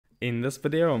In this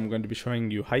video, I'm going to be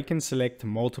showing you how you can select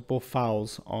multiple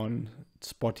files on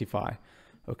Spotify.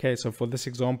 Okay, so for this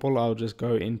example, I'll just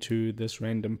go into this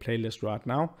random playlist right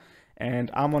now. And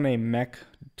I'm on a Mac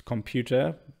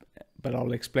computer, but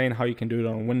I'll explain how you can do it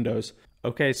on Windows.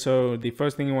 Okay, so the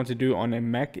first thing you want to do on a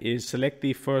Mac is select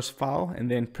the first file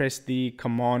and then press the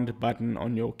command button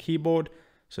on your keyboard.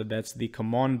 So that's the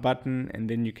command button, and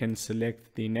then you can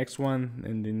select the next one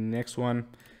and the next one.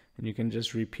 And you can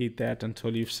just repeat that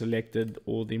until you've selected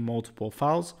all the multiple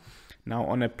files. Now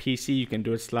on a PC, you can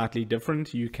do it slightly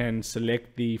different. You can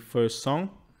select the first song,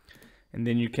 and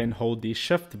then you can hold the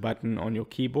shift button on your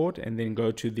keyboard and then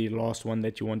go to the last one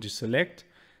that you want to select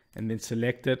and then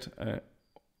select it.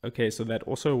 Okay, so that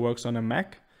also works on a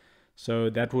Mac.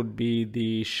 So that would be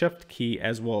the shift key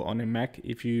as well on a Mac.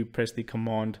 If you press the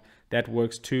command, that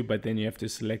works too, but then you have to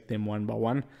select them one by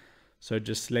one. So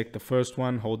just select the first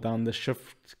one, hold down the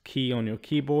shift key on your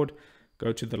keyboard,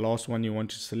 go to the last one you want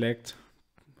to select,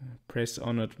 press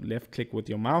on it, left click with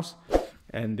your mouse,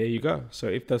 and there you go. So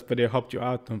if this video helped you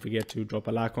out, don't forget to drop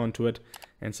a like onto it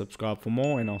and subscribe for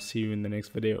more, and I'll see you in the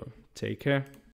next video. Take care.